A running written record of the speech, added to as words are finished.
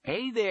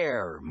Hey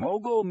there,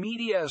 Mogul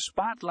Media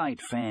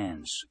Spotlight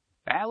fans.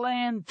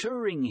 Alan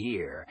Turing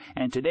here,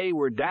 and today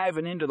we're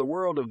diving into the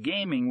world of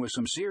gaming with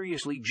some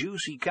seriously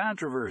juicy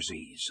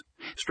controversies.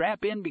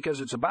 Strap in because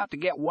it's about to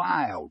get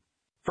wild.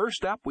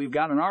 First up, we've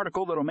got an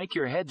article that'll make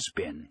your head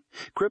spin.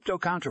 Crypto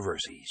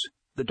Controversies.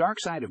 The Dark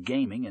Side of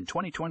Gaming in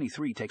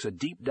 2023 takes a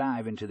deep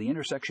dive into the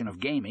intersection of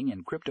gaming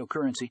and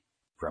cryptocurrency.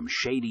 From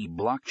shady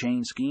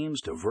blockchain schemes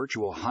to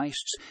virtual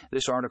heists,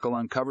 this article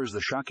uncovers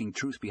the shocking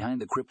truth behind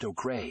the crypto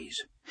craze.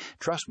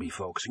 Trust me,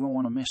 folks, you won't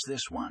want to miss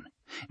this one.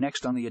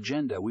 Next on the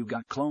agenda, we've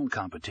got clone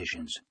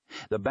competitions,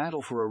 the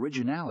battle for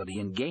originality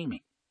in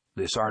gaming.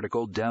 This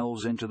article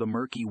delves into the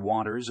murky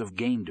waters of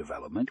game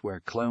development where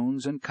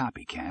clones and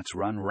copycats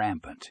run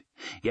rampant.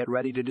 Get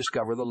ready to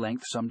discover the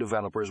length some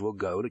developers will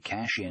go to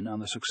cash in on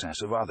the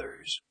success of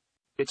others.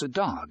 It's a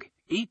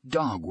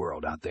dog-eat-dog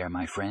world out there,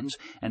 my friends,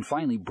 and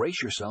finally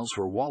brace yourselves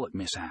for wallet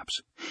mishaps,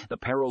 the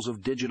perils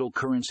of digital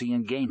currency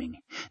and gaming.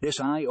 This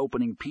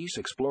eye-opening piece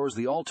explores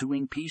the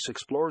all-too-ing piece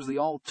explores the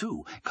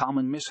all-too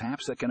common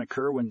mishaps that can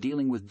occur when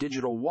dealing with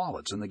digital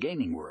wallets in the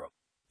gaming world.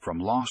 From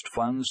lost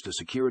funds to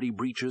security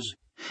breaches,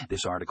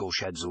 this article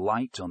sheds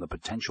light on the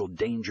potential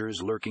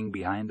dangers lurking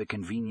behind the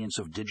convenience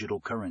of digital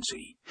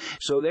currency.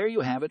 So there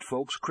you have it,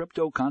 folks.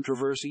 Crypto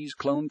controversies,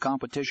 clone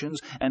competitions,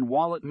 and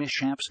wallet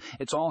mishaps.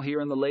 It's all here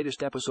in the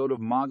latest episode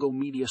of Mogul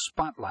Media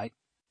Spotlight.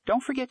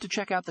 Don't forget to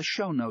check out the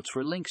show notes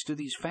for links to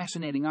these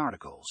fascinating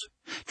articles.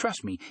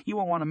 Trust me, you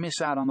won't want to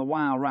miss out on the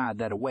wild ride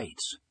that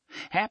awaits.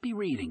 Happy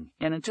reading,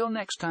 and until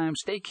next time,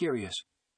 stay curious.